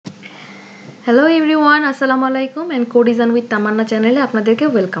Hello everyone, আসসালামু আলাইকুম and code design with তামান্না চ্যানেলে আপনাদেরকে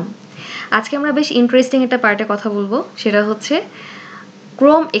ওয়েলকাম। আজকে আমরা বেশ ইন্টারেস্টিং একটা পার্টে কথা বলবো, সেটা হচ্ছে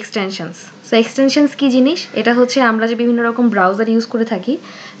ক্রোম এক্সটেনশনস। সো এক্সটেনশনস কি জিনিস? এটা হচ্ছে আমরা যে বিভিন্ন রকম ব্রাউজার ইউজ করে থাকি,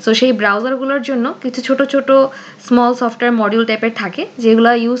 সো সেই ব্রাউজারগুলোর জন্য কিছু ছোট ছোট স্মল সফটওয়্যার মডিউল টাইপের থাকে, যেগুলো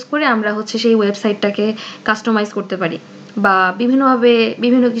ইউজ করে আমরা হচ্ছে সেই ওয়েবসাইটটাকে কাস্টমাইজ করতে পারি বা বিভিন্নভাবে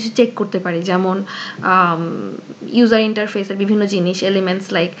বিভিন্ন কিছু চেক করতে পারি, যেমন ইউজার ইন্টারফেসের বিভিন্ন জিনিস, elements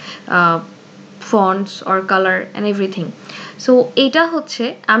like fonts or colour and everything. So এইটা হচ্ছে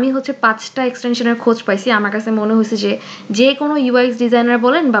আমি হচ্ছে 5টা এক্সটেনশনের খোঁজ পাইছি। আমার কাছে মনে হয়েছে যে কোনো ইউএক্স ডিজাইনার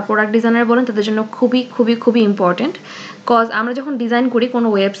বলেন বা প্রোডাক্ট ডিজাইনার বলেন, তাদের জন্য খুবই খুবই খুবই ইম্পর্টেন্ট। কজ আমরা যখন ডিজাইন করি কোনো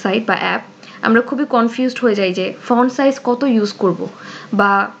ওয়েবসাইট বা অ্যাপ, আমরা খুবই কনফিউজড হয়ে যাই যে ফন্ট সাইজ কত ইউজ করব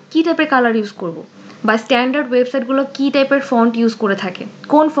বা কী টাইপের কালার ইউজ করব, বা স্ট্যান্ডার্ড ওয়েবসাইটগুলো কী টাইপের ফন্ট ইউজ করে থাকে,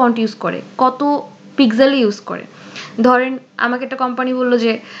 কোন ফন্ট ইউজ করে, কত পিক্সেল ইউজ করে। ধরেন আমাকে একটা কোম্পানি বললো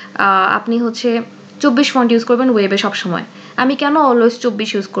যে আপনি হচ্ছে 24 ফন্ট ইউজ করবেন ওয়েবে সবসময়। আমি কেন অলওয়েজ 24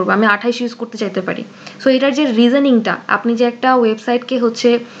 ইউজ করবো? আমি 28 ইউজ করতে চাইতে পারি। সো এটার যে রিজনিংটা, আপনি যে একটা ওয়েবসাইটকে হচ্ছে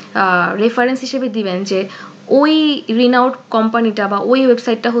রেফারেন্স হিসেবে দিবেন যে ওই রিনাউড কোম্পানিটা বা ওই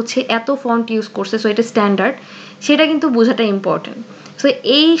ওয়েবসাইটটা হচ্ছে এত ফন্ট ইউজ করছে, সো এটা স্ট্যান্ডার্ড, সেটা কিন্তু বোঝাটা ইম্পর্টেন্ট। সো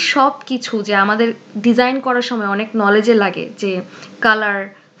এই সব কিছু যে আমাদের ডিজাইন করার সময় অনেক নলেজে লাগে, যে কালার,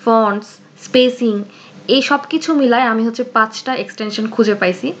 ফন্টস, স্পেসিং, এই সব কিছু মিলায় আমি হচ্ছে 5টা এক্সটেনশন খুঁজে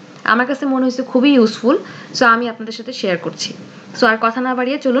পাইছি। আমার কাছে মনে হয়েছে খুবই ইউজফুল, সো আমি আপনাদের সাথে শেয়ার করছি। সো আর কথা না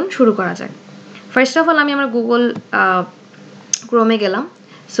বাড়িয়ে চলুন শুরু করা যাক। ফার্স্ট অফ অল আমি আমার গুগল ক্রোমে গেলাম।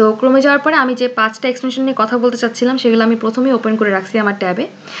 সো ক্রোমে যাওয়ার পরে আমি যে 5টা এক্সটেনশন নিয়ে কথা বলতে চাচ্ছিলাম সেগুলো আমি প্রথমেই ওপেন করে রাখছি আমার ট্যাবে।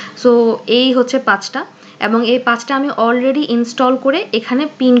 সো এই হচ্ছে 5টা, এবং এই 5টা আমি অলরেডি ইনস্টল করে এখানে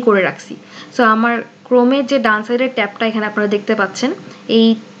পিন করে রাখছি। সো আমার ক্রোমের যে ডান সাইডের ট্যাবটা এখানে আপনারা দেখতে পাচ্ছেন, এই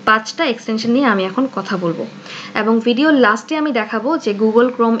 5টা এক্সটেনশন নিয়ে আমি এখন কথা বলবো, এবং ভিডিওর লাস্টে আমি দেখাবো যে গুগল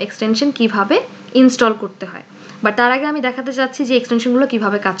ক্রোম এক্সটেনশন কিভাবে ইনস্টল করতে হয়। বাট তার আগে আমি দেখাতে চাচ্ছি যে এক্সটেনশনগুলো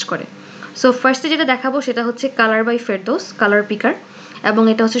কিভাবে কাজ করে। সো ফার্স্টে যেটা দেখাবো সেটা হচ্ছে কালার বাই ফেরদৌস, কালার পিকার, এবং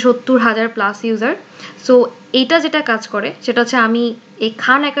এটা হচ্ছে 70,000 প্লাস ইউজার। সো এইটা যেটা কাজ করে সেটা হচ্ছে আমি এই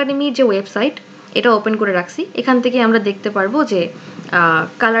খান একাডেমির যে ওয়েবসাইট, এটা ওপেন করে রাখছি। এখান থেকে আমরা দেখতে পারবো যে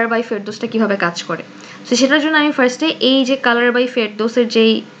কালার বাই ফেরদৌসটা কিভাবে কাজ করে। তো সেটার জন্য আমি ফার্স্টে এই যে কালার বাই ফেরদৌসের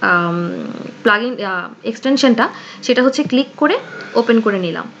যেই প্লাগইন এক্সটেনশনটা, সেটা হচ্ছে ক্লিক করে ওপেন করে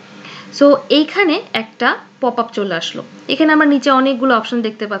নিলাম। সো এইখানে একটা পপ আপ চলে আসলো। এখানে আমরা নিচে অনেকগুলো অপশন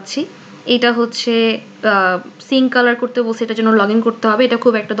দেখতে পাচ্ছি। এটা হচ্ছে সিঙ্ক কালার করতে বলছে, এটার জন্য লগ ইন করতে হবে, এটা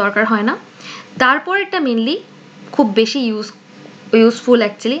খুব একটা দরকার হয় না। তারপর এটা মেনলি খুব বেশি ইউজফুল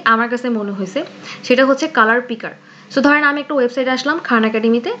অ্যাকচুয়ালি আমার কাছে মনে হয়েছে, সেটা হচ্ছে কালার পিকার। সো ধরেন আমি একটা ওয়েবসাইটে আসলাম খান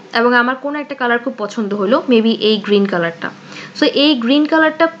একাডেমিতে, এবং আমার কোনো একটা কালার খুব পছন্দ হলো, মেবি এই গ্রিন কালারটা। সো এই গ্রিন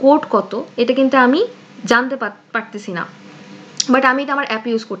কালারটা কোড কত, এটা কিন্তু আমি জানতে পারতেছি না, বাট আমি এটা আমার অ্যাপ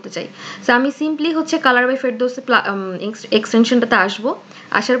ইউজ করতে চাই। সো আমি সিম্পলি হচ্ছে কালার বাই ফেরদৌস এক্সটেনশনটাতে আসবো।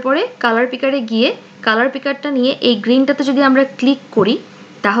 আসার পরে কালার পিকারে গিয়ে কালার পিকারটা নিয়ে এই গ্রিনটাতে যদি আমরা ক্লিক করি,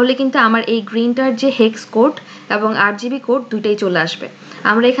 তাহলে কিন্তু আমার এই গ্রিনটার যে হেক্স কোড এবং RGB কোড দুইটাই চলে আসবে।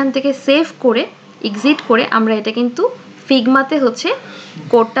 আমরা এখান থেকে সেভ করে এক্সিট করে আমরা এটা কিন্তু ফিগমাতে হচ্ছে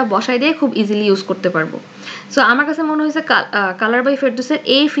কোডটা বসাই দিয়ে খুব ইজিলি ইউজ করতে পারবো। সো আমার কাছে মনে হয়েছে কালার বাই ফেরদৌসের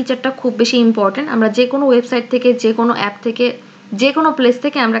এই ফিচারটা খুব বেশি ইম্পর্টেন্ট। আমরা যে কোনো ওয়েবসাইট থেকে, যে কোনো অ্যাপ থেকে, যে কোনো প্লেস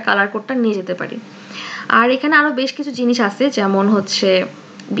থেকে আমরা কালার কোডটা নিয়ে যেতে পারি। আর এখানে আরও বেশ কিছু জিনিস আছে, যেমন হচ্ছে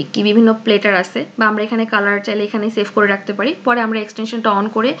বিভিন্ন প্লেটার আছে, বা আমরা এখানে কালার চাইলে এখানে সেভ করে রাখতে পারি। পরে আমরা এক্সটেনশনটা অন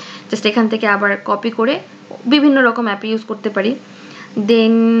করে জাস্ট এখান থেকে আবার কপি করে বিভিন্ন রকম অ্যাপে ইউজ করতে পারি।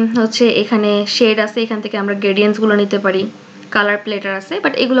 দেন হচ্ছে এখানে শেড আছে, এখান থেকে আমরা গ্রেডিয়েন্টসগুলো নিতে পারি। কালার প্লেটার আছে,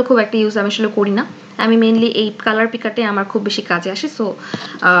 বাট এগুলো খুব একটা ইউজ আমি আসলে করি না। আমি মেনলি এই কালার পিকারটাই আমার খুব বেশি কাজে আসে। সো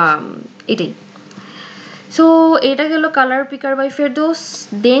এটাই। সো এটা গেল কালার পিকার বাই ফেরদৌস।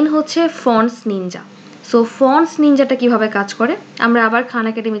 দেন হচ্ছে ফন্টস নিনজা। সো ফন্টস নিনজাটা কিভাবে কাজ করে, আমরা আবার খান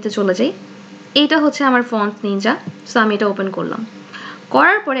একাডেমিতে চলে যাই। এইটা হচ্ছে আমার ফন্টস নিনজা। সো আমি এটা ওপেন করলাম।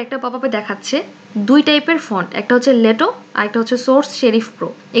 করার পরে একটা পপ আপে দেখাচ্ছে দুই টাইপের ফন্ট, একটা হচ্ছে লেটো আর একটা হচ্ছে সোর্স সেরিফ প্রো।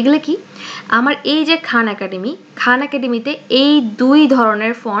 এগুলো কি? আমার এই যে খান একাডেমিতে এই দুই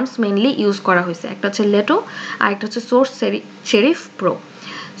ধরনের ফন্টস মেইনলি ইউজ করা হয়েছে, একটা হচ্ছে লেটো আর একটা হচ্ছে সোর্স সেরিফ প্রো।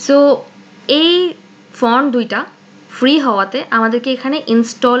 সো এই ফন্ট দুইটা ফ্রি হওয়াতে আমাদেরকে এখানে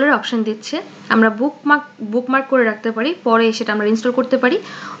ইনস্টলের অপশন দিচ্ছে। আমরা বুকমার্ক করে রাখতে পারি, পরে সেটা আমরা ইনস্টল করতে পারি,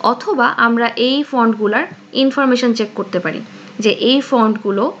 অথবা আমরা এই ফন্টগুলার ইনফরমেশন চেক করতে পারি যে এই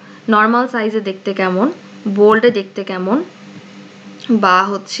ফন্টগুলো নর্মাল সাইজে দেখতে কেমন, বোল্ডে দেখতে কেমন, বা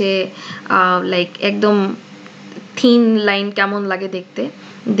হচ্ছে লাইক একদম থিন লাইন কেমন লাগে দেখতে।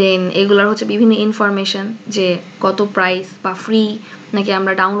 দেন এগুলোর হচ্ছে বিভিন্ন ইনফরমেশন, যে কত প্রাইস বা ফ্রি নাকি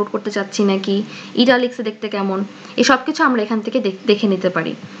আমরা ডাউনলোড করতে চাচ্ছি নাকি, ইটালিক্সে দেখতে কেমন, এই সব কিছু আমরা এখান থেকে দেখে নিতে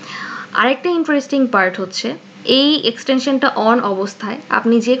পারি। আরেকটা ইন্টারেস্টিং পার্ট হচ্ছে এই এক্সটেনশনটা অন অবস্থায়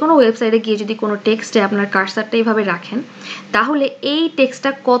আপনি যে কোনো ওয়েবসাইটে গিয়ে যদি কোনো টেক্সটে আপনার কার্সারটা এইভাবে রাখেন, তাহলে এই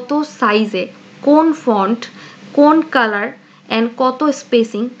টেক্সটটা কত সাইজে, কোন ফন্ট, কোন কালার অ্যান্ড কত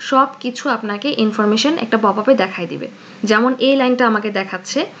স্পেসিং সব কিছু আপনাকে ইনফরমেশন একটা পপআপে দেখাই দিবে। যেমন এই লাইনটা আমাকে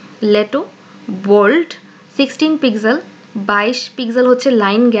দেখাচ্ছে লেটো বোল্ড 16 পিক্সেল, 22 পিক্সেল হচ্ছে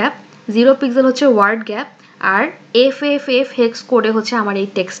লাইন গ্যাপ, 0 পিক্সেল হচ্ছে ওয়ার্ড গ্যাপ, আর FFF হেক্স কোডে হচ্ছে আমার এই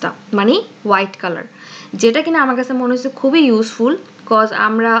টেক্সটটা, মানে হোয়াইট কালার, যেটা কিনা আমার কাছে মনে হচ্ছে খুবই ইউজফুল। কজ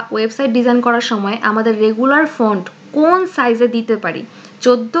আমরা ওয়েবসাইট ডিজাইন করার সময় আমাদের রেগুলার ফন্ট কোন সাইজে দিতে পারি,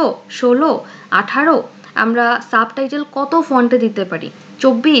 14, 16, 18, আমরা সাবটাইটেল কত ফন্টে দিতে পারি,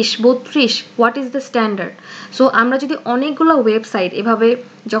 24, 32, what is the standard. So আমরা যদি অনেকগুলো ওয়েবসাইট এভাবে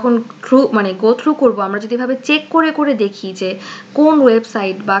যখন গো থ্রু করবো, আমরা যদি এভাবে চেক করে করে দেখি যে কোন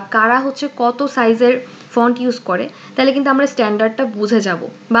ওয়েবসাইট বা কারা হচ্ছে কত সাইজের ফন্ট ইউজ করে, তাহলে কিন্তু আমরা স্ট্যান্ডার্ডটা বুঝে যাব,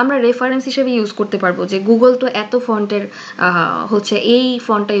 বা আমরা রেফারেন্স হিসেবে ইউজ করতে পারবো যে গুগল তো এত ফন্টের হচ্ছে এই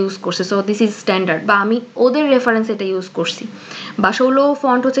ফন্টটা ইউজ করছে, সো দিস ইজ স্ট্যান্ডার্ড, বা আমি ওদের রেফারেন্স এটা ইউজ করছি। বা 16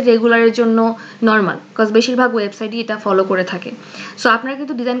 ফন্ট হচ্ছে রেগুলারের জন্য নর্মাল, বিকজ বেশিরভাগ ওয়েবসাইটই এটা ফলো করে থাকে। সো আপনার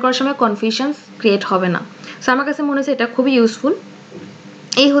কিন্তু ডিজাইন করার সময় কনফিউশনস ক্রিয়েট হবে না। সো আমার কাছে মনে হচ্ছে এটা খুবই ইউজফুল।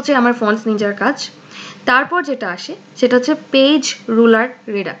 এই হচ্ছে আমার ফন্টস নিনজার কাজ। তারপর যেটা আসে সেটা হচ্ছে পেজ রুলার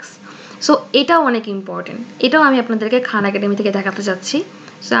রিডাক্স। সো এটাও অনেক ইম্পর্টেন্ট, এটাও আমি আপনাদেরকে খান একাডেমি থেকে দেখাতে চাচ্ছি।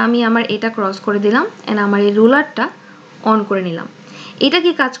 সো আমি আমার এটা ক্রস করে দিলাম অ্যান্ড আমার এই রুলারটা অন করে নিলাম। এটা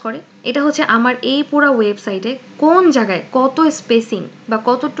কি কাজ করে, এটা হচ্ছে আমার এই পুরো ওয়েবসাইটে কোন জায়গায় কত স্পেসিং বা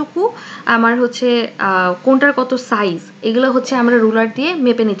কতটুকু আমার হচ্ছে কোনটার কত সাইজ, এগুলো হচ্ছে আমরা রুলার দিয়ে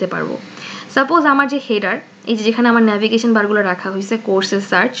মেপে নিতে পারবো। সাপোজ আমার যে হেডার, এই যে যেখানে আমার ন্যাভিগেশন বারগুলো রাখা হয়েছে কোর্সেস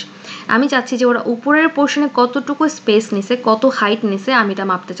সার্চ, আমি চাচ্ছি যে ওরা উপরের পোর্শনে কতটুকু স্পেস নিছে, কত হাইট নিছে, আমি এটা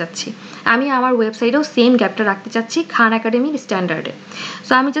মাপতে চাচ্ছি। আমি আমার ওয়েবসাইটেও সেম গ্যাপটা রাখতে চাচ্ছি খান একাডেমির স্ট্যান্ডার্ডে।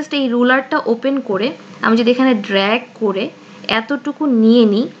 সো আমি জাস্ট এই রুলারটা ওপেন করে আমি যদি এখানে ড্র্যাগ করে এতটুকু নিয়ে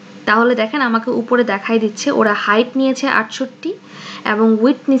নিই, তাহলে দেখেন আমাকে উপরে দেখাই দিচ্ছে ওরা হাইট নিয়েছে 68 এবং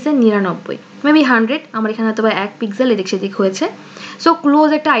উইথ নিছে 99, মেবি 100, আমার এখানে হয়তো বা 1 পিক্সেল এদিক সেদিক হয়েছে। সো ক্লোজ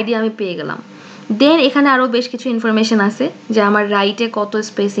একটা আইডিয়া আমি পেয়ে গেলাম। দেন এখানে আরও বেশ কিছু ইনফরমেশন আছে যে আমার রাইটে কত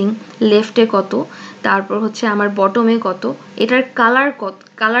স্পেসিং, লেফটে কত, তারপর হচ্ছে আমার বটমে কত, এটার কালার কত,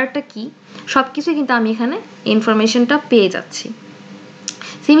 কালারটা কি, সব কিছু কিন্তু আমি এখানে ইনফরমেশনটা পেয়ে যাচ্ছি।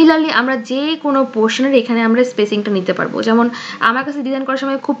 সিমিলারলি আমরা যে কোনো পোর্শনের এখানে আমরা স্পেসিংটা নিতে পারবো। যেমন আমার কাছে ডিজাইন করার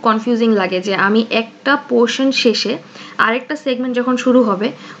সময় খুব কনফিউজিং লাগে যে আমি একটা পোর্শন শেষে আরেকটা সেগমেন্ট যখন শুরু হবে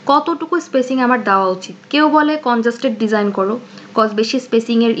কতটুকু স্পেসিং আমার দেওয়া উচিত। কেউ বলে কনজাস্টেড ডিজাইন করো, কজ বেশি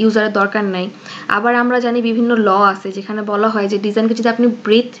স্পেসিংয়ের ইউজারের দরকার নাই। আবার আমরা জানি বিভিন্ন ল আছে যেখানে বলা হয় যে ডিজাইনকে যদি আপনি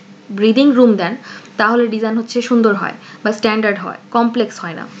ব্রিদিং রুম দেন তাহলে ডিজাইন হচ্ছে সুন্দর হয় বা স্ট্যান্ডার্ড হয়, কমপ্লেক্স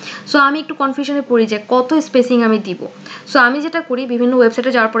হয় না। সো আমি একটু কনফিউশনে পড়ি যে কত স্পেসিং আমি দিব। সো আমি যেটা করি, বিভিন্ন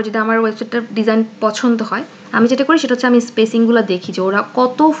ওয়েবসাইটে যাওয়ার পর যদি আমার ওয়েবসাইটটার ডিজাইন পছন্দ হয়, আমি যেটা করি সেটা হচ্ছে আমি স্পেসিংগুলো দেখি যে ওরা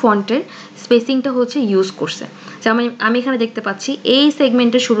কত ফন্টের স্পেসিংটা হচ্ছে ইউজ করছে। যেমন আমি এখানে দেখতে পাচ্ছি এই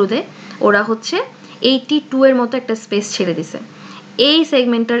সেগমেন্টের শুরুতে ওরা হচ্ছে 82 এর মতো একটা স্পেস ছেড়ে দিছে, এই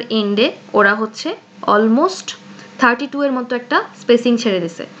সেগমেন্টের এন্ডে ওরা হচ্ছে অলমোস্ট 32 এর মতো একটা স্পেসিং ছেড়ে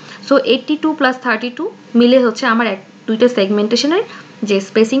দিছে। সো 82 প্লাস 32 মিলে হচ্ছে আমার দুইটা সেগমেন্টেশনের যে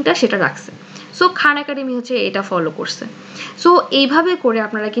স্পেসিংটা সেটা রাখছে। সো খান একাডেমি হচ্ছে এটা ফলো করছে। সো এইভাবে করে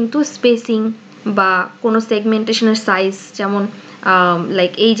আপনারা কিন্তু স্পেসিং বা কোনো সেগমেন্টেশনের সাইজ, যেমন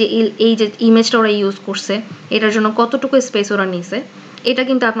লাইক এই যে ইমেজটা ওরা ইউজ করছে এটার জন্য কতটুকু স্পেস ওরা নিছে, এটা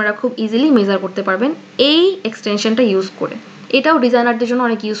কিন্তু আপনারা খুব ইজিলি মেজার করতে পারবেন এই এক্সটেনশনটা ইউজ করে। এটাও ডিজাইনারদের জন্য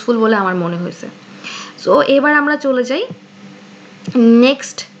অনেক ইউজফুল বলে আমার মনে হয়েছে। সো এবার আমরা চলে যাই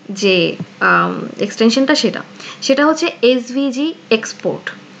নেক্সট যে এক্সটেনশনটা, সেটা হচ্ছে SVG Export।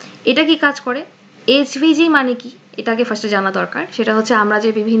 এটা কি কাজ করে? SVG মানে কি এটাকে ফার্স্টে জানা দরকার। সেটা হচ্ছে আমরা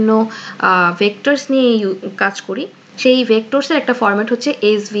যে বিভিন্ন ভেক্টরস নিয়ে কাজ করি সেই ভেক্টরসের একটা ফরম্যাট হচ্ছে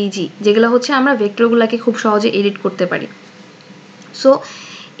SVG, যেগুলো হচ্ছে আমরা ভেক্টরগুলোকে খুব সহজে এডিট করতে পারি। সো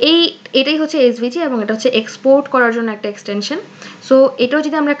এটাই হচ্ছে SVG এবং এটা হচ্ছে এক্সপোর্ট করার জন্য একটা এক্সটেনশন। সো এটাও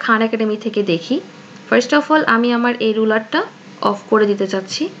যদি আমরা খান একাডেমি থেকে দেখি, ফার্স্ট অফ অল আমি আমার এই রুলারটা অফ করে দিতে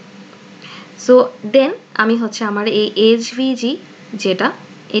চাচ্ছি। সো দেন আমি হচ্ছে আমার এই SVG যেটা,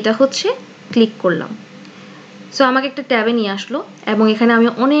 এটা হচ্ছে ক্লিক করলাম। সো আমাকে একটা ট্যাবে নিয়ে আসলো এবং এখানে আমি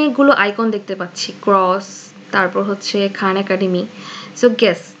অনেকগুলো আইকন দেখতে পাচ্ছি, ক্রস, তারপর হচ্ছে খান একাডেমি। সো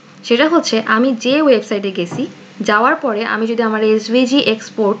গেস, সেটা হচ্ছে আমি যে ওয়েবসাইটে গেছি, যাওয়ার পরে আমি যদি আমার SVG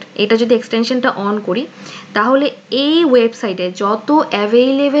Export এটা যদি এক্সটেনশনটা অন করি, তাহলে এই ওয়েবসাইটে যত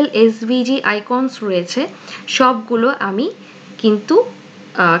অ্যাভেইলেবল SVG আইকনস রয়েছে সবগুলো আমি কিন্তু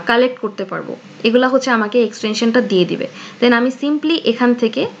কালেক্ট করতে পারবো। এগুলো হচ্ছে আমাকে এক্সটেনশনটা দিয়ে দিবে। দেন আমি সিম্পলি এখান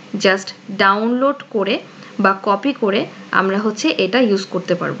থেকে জাস্ট ডাউনলোড করে বা কপি করে আমরা হচ্ছে এটা ইউজ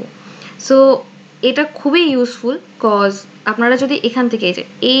করতে পারবো। সো এটা খুবই ইউজফুল কজ আপনারা যদি এখান থেকে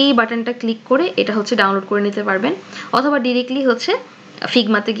এই বাটনটা ক্লিক করে এটা হচ্ছে ডাউনলোড করে নিতে পারবেন, অথবা ডিরেক্টলি হচ্ছে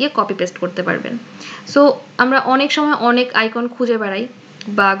ফিগমাতে গিয়ে কপি পেস্ট করতে পারবেন। সো আমরা অনেক সময় অনেক আইকন খুঁজে বেড়াই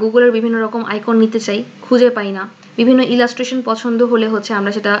বা গুগলের বিভিন্ন রকম আইকন নিতে চাই, খুঁজে পাই না। বিভিন্ন ইলাস্ট্রেশন পছন্দ হলে হচ্ছে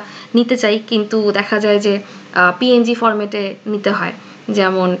আমরা সেটা নিতে চাই, কিন্তু দেখা যায় যে পিএনজি ফরম্যাটে নিতে হয়,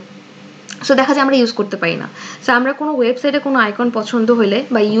 যেমন সো দেখা যায় আমরা ইউজ করতে পারি না। সো আমরা কোনো ওয়েবসাইটে কোনো আইকন পছন্দ হলে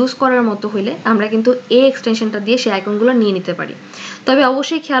বা ইউজ করার মতো হলে আমরা কিন্তু এই এক্সটেনশনটা দিয়ে সেই আইকনগুলো নিয়ে নিতে পারি। তবে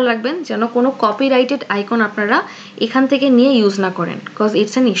অবশ্যই খেয়াল রাখবেন যেন কোনো কপিরাইটেড আইকন আপনারা এখান থেকে নিয়ে ইউজ না করেন, because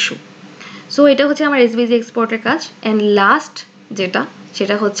it's an issue. So এটা হচ্ছে আমার SVG এক্সপোর্টের কাজ। অ্যান্ড লাস্ট যেটা,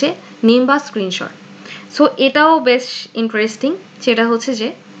 সেটা হচ্ছে নেম বা স্ক্রিনশট। সো এটাও বেশ ইন্টারেস্টিং। সেটা হচ্ছে যে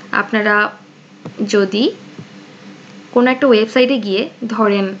আপনারা যদি কোনো একটা ওয়েবসাইটে গিয়ে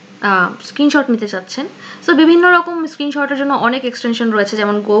ধরেন স্ক্রিনশট নিতে চাচ্ছেন, সো বিভিন্ন রকম স্ক্রিনশটের জন্য অনেক এক্সটেনশন রয়েছে,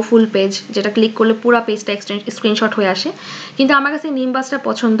 যেমন গো ফুল পেজ, যেটা ক্লিক করলে পুরো পেজটা স্ক্রিনশট হয়ে আসে। কিন্তু আমার কাছে নিমবাসটা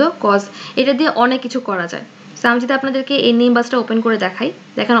পছন্দ, কজ এটা দিয়ে অনেক কিছু করা যায়। সো আমি যদি আপনাদেরকে এই নিমবাসটা ওপেন করে দেখাই,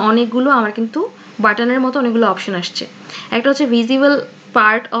 দেখেন অনেকগুলো আমার কিন্তু বাটনের মতো অনেকগুলো অপশন আসছে। একটা হচ্ছে visible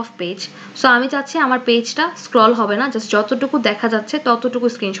part of page. So আমি চাচ্ছি আমার পেজটা স্ক্রল হবে না, জাস্ট যতটুকু দেখা যাচ্ছে ততটুকু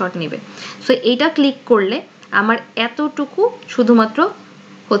স্ক্রিনশট নেবে। সো এইটা ক্লিক করলে আমার এতটুকু শুধুমাত্র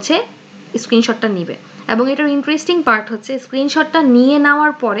হচ্ছে স্ক্রিনশটটা নিবে। এবং এটার ইন্টারেস্টিং পার্ট হচ্ছে স্ক্রিনশটটা নিয়ে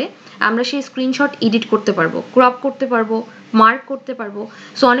নেওয়ার পরে আমরা সেই স্ক্রিনশট এডিট করতে পারবো, ক্রপ করতে পারবো, মার্ক করতে পারবো।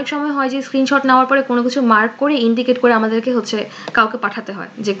 সো অনেক সময় হয় যে স্ক্রিনশট নেওয়ার পরে কোনো কিছু মার্ক করে ইন্ডিকেট করে আমাদেরকে হচ্ছে কাউকে পাঠাতে হয়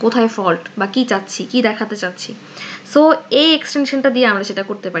যে কোথায় ফল্ট বা কী চাচ্ছি, কী দেখাতে চাচ্ছি। সো এই এক্সটেনশনটা দিয়ে আমরা সেটা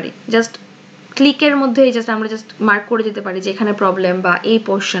করতে পারি। জাস্ট ক্লিকের মধ্যে জাস্ট আমরা জাস্ট মার্ক করে দিতে পারি যে এখানে প্রবলেম বা এই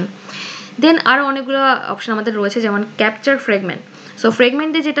পোর্শন। দেন আরও অনেকগুলো অপশন আমাদের রয়েছে, যেমন ক্যাপচার ফ্র্যাগমেন্ট। সো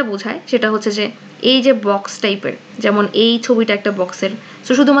ফ্র্যাগমেন্ট দিয়ে যেটা বোঝায় সেটা হচ্ছে যে এই যে বক্স টাইপের, যেমন এই ছবিটা একটা বক্সের,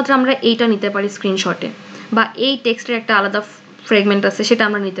 সো শুধুমাত্র আমরা এইটা নিতে পারি স্ক্রিনশটে, বা এই টেক্সটের একটা আলাদা ফ্র্যাগমেন্ট আছে সেটা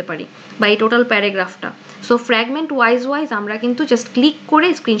আমরা নিতে পারি, বা এই টোটাল প্যারাগ্রাফটা। সো ফ্র্যাগমেন্ট ওয়াইজ আমরা কিন্তু জাস্ট ক্লিক করে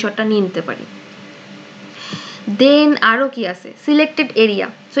স্ক্রিনশটটা নিয়ে নিতে পারি। দেন আরও কি আছে, সিলেক্টেড এরিয়া।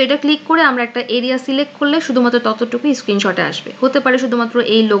 সো এটা ক্লিক করে আমরা একটা এরিয়া সিলেক্ট করলে শুধুমাত্র ততটুকুই স্ক্রিনশটে আসবে। হতে পারে শুধুমাত্র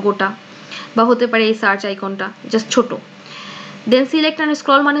এই লোগোটা, বা হতে পারে এই সার্চ আইকনটা, জাস্ট ছোট। দেন সিলেক্ট অ্যান্ড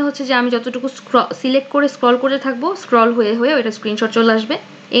স্ক্রল মানে হচ্ছে যে আমি যতটুকু সিলেক্ট করে স্ক্রল করে থাকবো, স্ক্রল হয়ে হয়ে ওইটা স্ক্রিনশট চলে আসবে।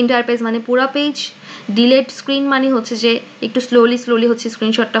 এন্টায়ার পেজ মানে পুরা পেজ। ডিলেট স্ক্রিন মানে হচ্ছে যে একটু স্লোলি হচ্ছে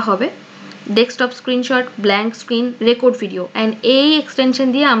স্ক্রিনশটটা হবে। Desktop screenshot, blank screen, record video. And এই এক্সটেনশন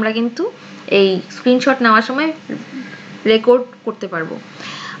দিয়ে আমরা কিন্তু এই স্ক্রিনশট নেওয়ার সময় রেকর্ড করতে পারবো।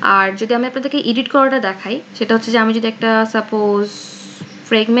 আর যদি আমি আপনাদেরকে এডিট করাটা দেখাই, সেটা হচ্ছে যে আমি যদি একটা সাপোজ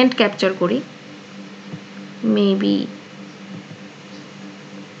ফ্র্যাগমেন্ট ক্যাপচার করি, মেবি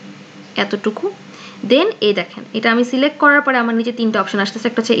এতটুকু, দেন এই দেখেন এটা আমি সিলেক্ট করার পরে আমার নিচে তিনটা অপশন আসতেছে,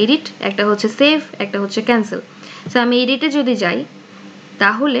 একটা হচ্ছে এডিট, একটা হচ্ছে সেভ, একটা হচ্ছে ক্যান্সেল। সো আমি এডিটে যদি যাই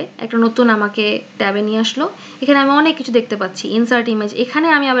তাহলে একটা নতুন আমাকে ট্যাবে নিয়ে আসলো। এখানে আমি অনেক কিছু দেখতে পাচ্ছি, ইনসার্ট ইমেজ, এখানে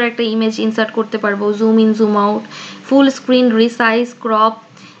আমি আবার একটা ইমেজ ইনসার্ট করতে পারবো, zoom in, zoom out, full screen, resize, crop.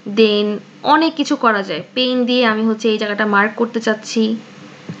 দেন অনেক কিছু করা যায়। পেন দিয়ে আমি হচ্ছে এই জায়গাটা মার্ক করতে চাচ্ছি,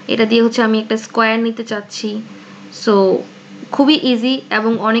 এটা দিয়ে হচ্ছে আমি একটা স্কোয়ার নিতে চাচ্ছি। সো খুবই ইজি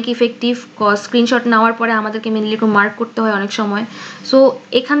এবং অনেক ইফেক্টিভ, কজ স্ক্রিনশট নেওয়ার পরে আমাদেরকে মেনলি একটু মার্ক করতে হয় অনেক সময়। সো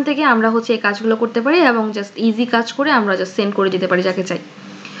এখান থেকে আমরা হচ্ছে এই কাজগুলো করতে পারি এবং জাস্ট ইজি কাজ করে আমরা জাস্ট সেন্ড করে দিতে পারি যাকে চাই।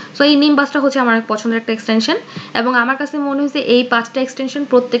 সো এই নিমবাসটা হচ্ছে আমার অনেক পছন্দের একটা এক্সটেনশন, এবং আমার কাছে মনে হয়েছে এই 5টা এক্সটেনশন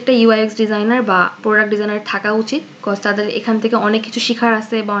প্রত্যেকটা ইউআইএক্স ডিজাইনার বা প্রোডাক্ট ডিজাইনার থাকা উচিত, কজ তাদের এখান থেকে অনেক কিছু শেখার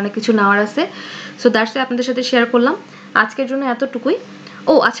আছে বা অনেক কিছু নেওয়ার আছে। সো দ্যাটস আপনাদের সাথে শেয়ার করলাম। আজকের জন্য এতটুকুই।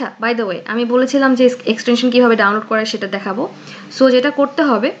 ও আচ্ছা, বাই দ্য ওয়ে, আমি বলেছিলাম যে এক্সটেনশন কীভাবে ডাউনলোড করে সেটা দেখাবো। সো যেটা করতে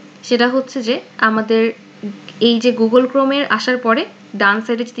হবে সেটা হচ্ছে যে আমাদের এই যে গুগল ক্রোমের আসার পরে ডান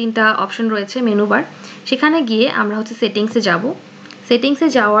সাইডে যে 3টা অপশন রয়েছে মেনু বার, সেখানে গিয়ে আমরা হচ্ছে সেটিংসে যাব। সেটিংসে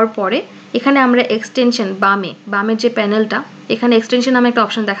যাওয়ার পরে এখানে আমরা এক্সটেনশন বামের যে প্যানেলটা, এখানে এক্সটেনশন নামে একটা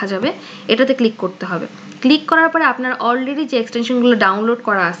অপশন দেখা যাবে, এটাতে ক্লিক করতে হবে। ক্লিক করার পরে আপনার অলরেডি যে এক্সটেনশনগুলো ডাউনলোড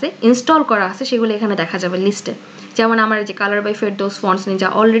করা আছে, ইনস্টল করা আছে, সেগুলো এখানে দেখা যাবে লিস্টে। যেমন আমার যে colour by Ferdous fonts Ninja,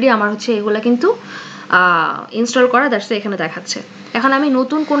 already আমার হচ্ছে এগুলো কিন্তু ইনস্টল করা, দ্যাটস এখানে দেখাচ্ছে। এখন আমি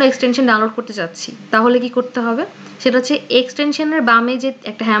নতুন কোনো এক্সটেনশন ডাউনলোড করতে চাচ্ছি, তাহলে কি করতে হবে, সেটা হচ্ছে এক্সটেনশনের বামে যে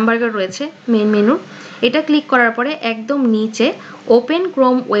একটা হ্যামবার্গার রয়েছে মেন মেনুর, এটা ক্লিক করার পরে একদম নিচে ওপেন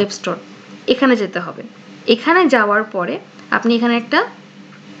ক্রোম ওয়েব স্টোর, এখানে যেতে হবে। এখানে যাওয়ার পরে আপনি এখানে একটা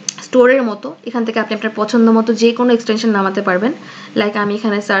স্টোরের মতো, এখান থেকে আপনি আপনার পছন্দ মতো যে কোনো এক্সটেনশন নামাতে পারবেন। লাইক আমি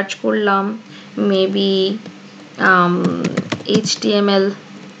এখানে সার্চ করলাম maybe HTML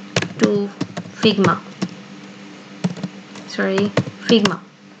to Figma,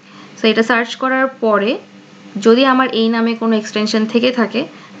 so এটা সার্চ করার পরে যদি আমার এই নামে কোনো এক্সটেনশন থেকে থাকে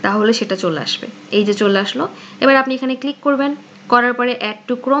তাহলে সেটা চলে আসবে। এই যে চলে আসলো। এবার আপনি এখানে ক্লিক করবেন, করার পরে অ্যাড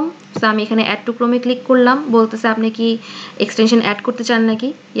টু ক্রোম। সো আমি এখানে অ্যাড টু ক্রোমে ক্লিক করলাম, বলতেছে আপনি কি এক্সটেনশন অ্যাড করতে চান নাকি?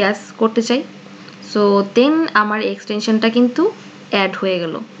 ইয়াস, করতে চাই। সো দেন আমার এক্সটেনশনটা কিন্তু অ্যাড হয়ে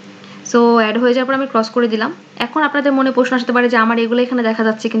গেল। সো অ্যাড হয়ে যাওয়ার পর আমি ক্রস করে দিলাম। এখন আপনাদের মনে প্রশ্ন আসতে পারে যে আমার এগুলো এখানে দেখা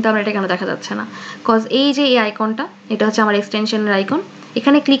যাচ্ছে কিন্তু আমার এটা কেন দেখা যাচ্ছে না? কজ এই যে এই আইকনটা, এটা হচ্ছে আমার এক্সটেনশনের আইকন।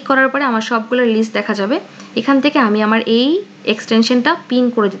 এখানে ক্লিক করার পরে আমার সবগুলোর লিস্ট দেখা যাবে। এখান থেকে আমি আমার এই এক্সটেনশনটা পিন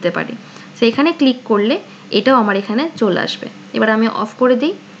করে দিতে পারি। সো এখানে ক্লিক করলে এটাও আমার এখানে চলে আসবে। এবার আমি অফ করে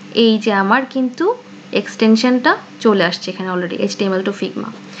দিই। এই যে আমার কিন্তু এক্সটেনশনটা চলে আসছে এখানে already, HTML to Figma।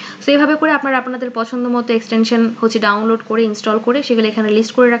 So এইভাবে করে আপনারা আপনাদের পছন্দ মতো এক্সটেনশন হচ্ছে ডাউনলোড করে ইনস্টল করে সেগুলো এখানে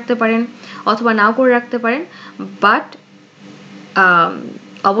লিস্ট করে রাখতে পারেন অথবা নাও করে রাখতে পারেন। বাট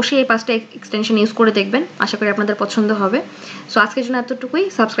অবশ্যই এই 5টা এক্সটেনশন ইউজ করে দেখবেন, আশা করি আপনাদের পছন্দ হবে। সো আজকের জন্য এতটুকুই।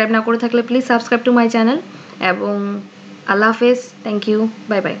 সাবস্ক্রাইব না করে থাকলে please subscribe to my channel এবং আল্লাহ হাফেজ, থ্যাংক ইউ,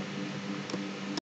 বাই বাই।